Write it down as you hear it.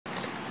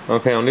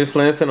Okay, on this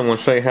lesson I'm going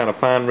to show you how to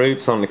find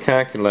roots on the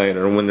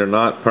calculator when they're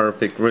not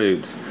perfect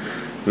roots.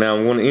 Now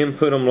I'm going to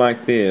input them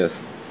like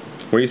this.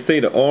 Where you see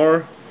the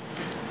R,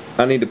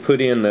 I need to put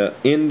in the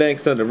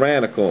index of the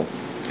radical.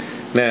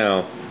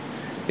 Now,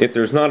 if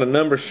there's not a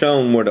number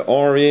shown where the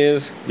R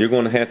is, you're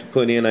going to have to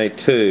put in a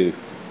 2.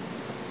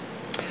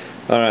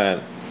 Alright,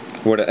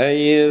 where the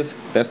A is,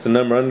 that's the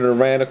number under the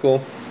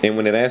radical, and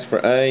when it asks for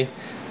A,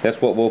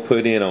 that's what we'll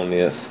put in on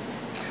this.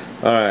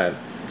 Alright,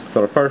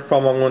 so the first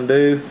problem I'm going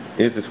to do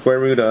is the square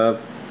root of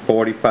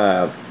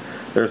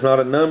 45. There's not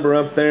a number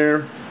up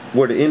there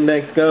where the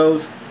index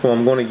goes, so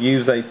I'm going to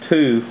use a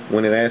 2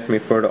 when it asks me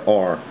for the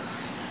R.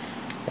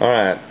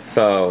 Alright,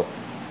 so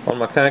on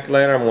my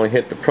calculator I'm going to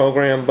hit the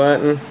program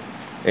button,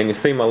 and you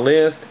see my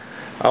list.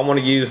 I want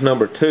to use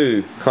number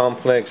 2,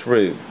 complex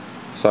root.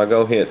 So I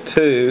go hit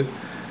 2,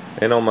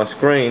 and on my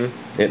screen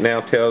it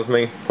now tells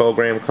me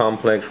program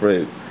complex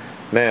root.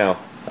 Now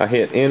I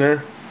hit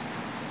enter,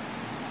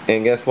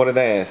 and guess what it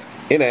asks?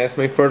 It asked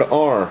me for the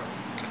R.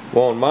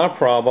 Well, on my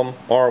problem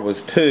R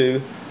was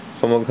 2,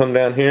 so I'm going to come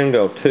down here and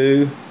go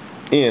 2,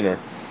 enter.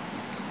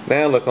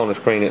 Now look on the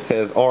screen, it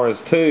says R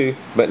is 2,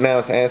 but now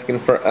it's asking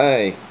for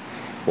A.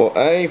 Well,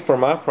 A for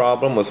my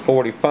problem was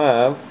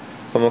 45,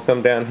 so I'm going to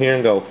come down here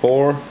and go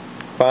 4,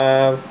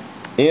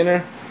 5,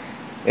 enter,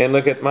 and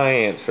look at my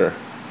answer.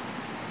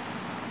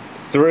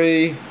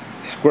 3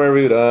 square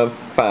root of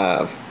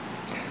 5.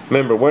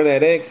 Remember, where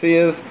that X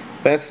is,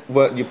 that's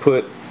what you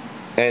put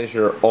as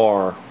your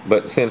R,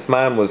 but since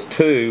mine was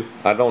 2,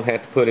 I don't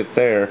have to put it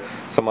there,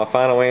 so my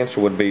final answer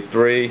would be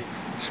 3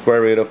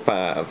 square root of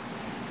 5.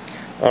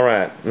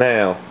 Alright,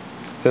 now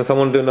since I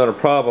want to do another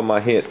problem, I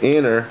hit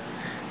enter,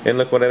 and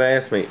look what it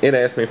asked me. It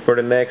asked me for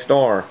the next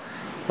R.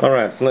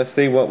 Alright, so let's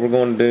see what we're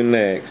going to do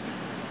next.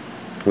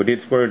 We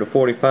did square root of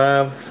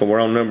 45, so we're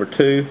on number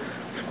 2,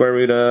 square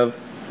root of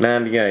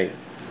 98.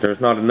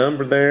 There's not a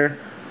number there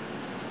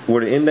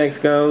where the index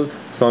goes,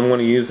 so I'm going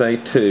to use a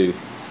 2.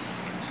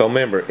 So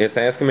remember, it's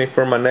asking me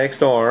for my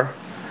next R,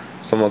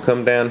 so I'm going to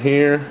come down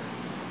here,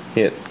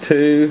 hit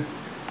 2,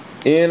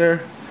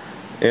 enter,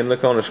 and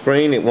look on the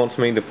screen, it wants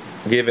me to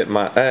give it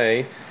my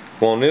A.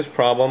 Well, on this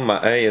problem, my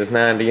A is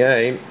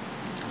 98,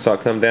 so I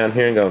come down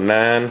here and go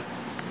 9,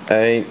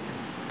 8,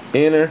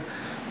 enter,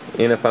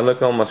 and if I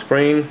look on my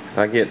screen,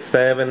 I get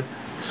 7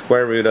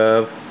 square root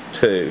of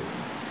 2.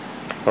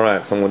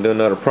 Alright, so I'm going to do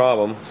another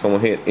problem, so I'm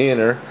going to hit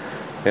enter,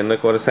 and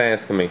look what it's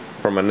asking me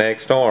for my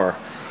next R.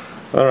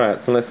 Alright,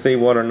 so let's see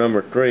what our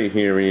number 3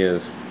 here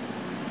is.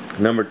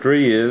 Number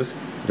 3 is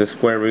the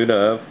square root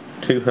of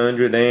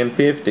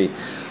 250.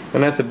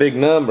 And that's a big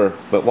number,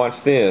 but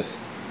watch this.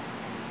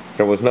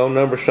 There was no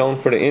number shown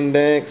for the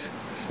index,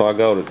 so I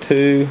go to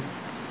 2,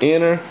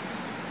 enter,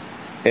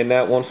 and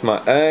that wants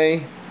my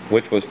A,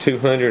 which was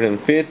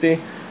 250.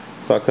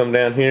 So I come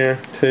down here,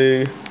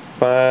 2,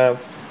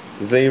 5,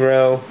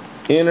 0,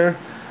 enter,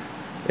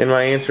 and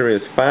my answer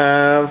is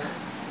 5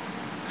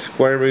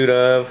 square root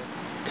of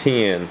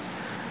 10.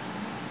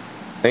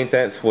 Ain't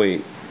that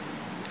sweet?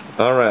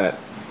 Alright,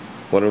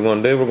 what are we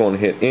going to do? We're going to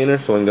hit enter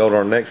so we can go to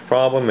our next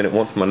problem, and it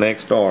wants my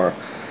next R.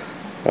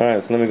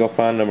 Alright, so let me go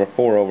find number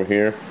 4 over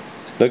here.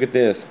 Look at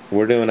this.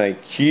 We're doing a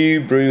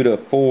cube root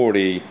of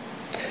 40.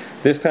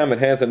 This time it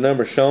has a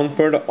number shown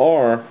for the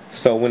R,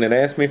 so when it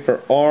asks me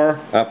for R,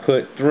 I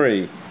put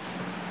 3.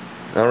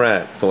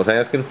 Alright, so it's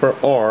asking for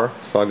R,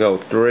 so I go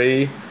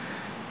 3,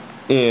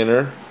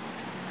 enter,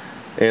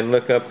 and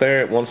look up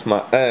there, it wants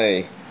my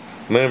A.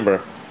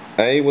 Remember,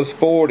 A was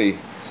 40,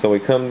 so we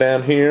come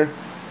down here,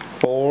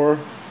 4,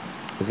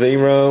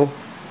 0,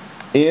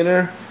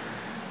 enter,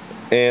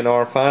 and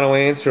our final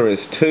answer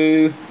is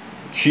 2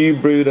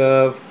 cube root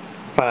of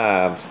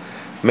 5s.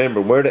 Remember,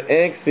 where the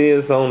X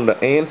is on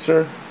the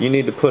answer, you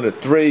need to put a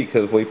 3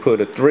 because we put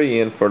a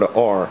 3 in for the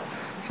R.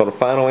 So the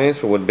final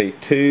answer would be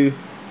 2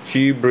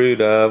 cube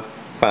root of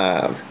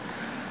 5.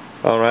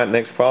 Alright,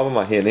 next problem,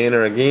 I hit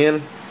enter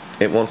again.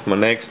 It wants my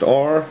next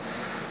R.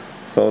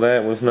 So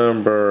that was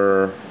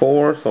number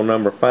 4. So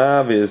number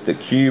 5 is the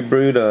cube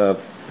root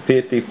of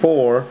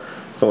 54.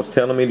 So it's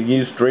telling me to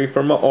use 3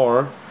 for my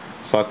R.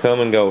 So I come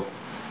and go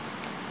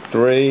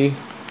 3,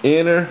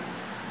 enter.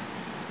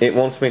 It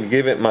wants me to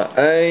give it my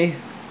A.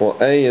 Well,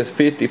 A is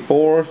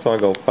 54, so I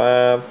go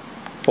 5,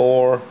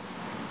 4,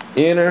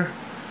 enter.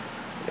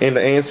 And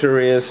the answer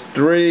is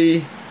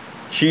 3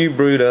 cube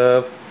root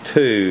of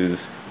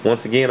 2s.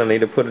 Once again, I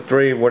need to put a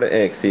 3 where the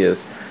X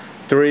is.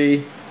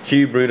 3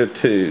 cube root of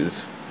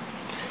 2s.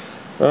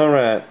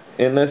 Alright,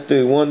 and let's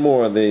do one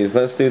more of these.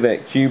 Let's do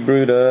that cube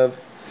root of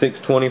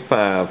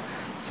 625.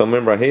 So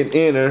remember, I hit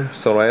enter,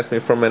 so it'll ask me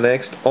for my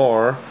next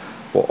R.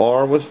 Well,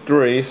 R was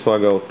 3, so I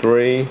go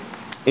 3,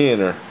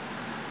 enter.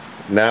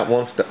 Now it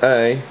wants the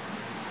A.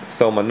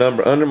 So my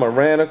number under my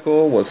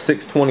radical was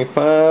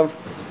 625.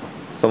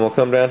 So I'm going to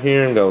come down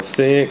here and go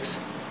 6,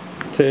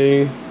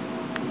 2,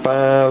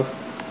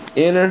 5,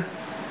 enter.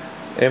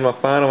 And my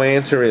final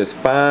answer is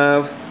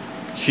 5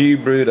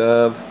 cube root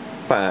of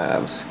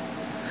 5s.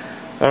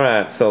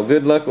 Alright, so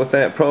good luck with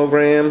that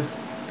program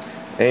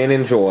and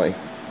enjoy.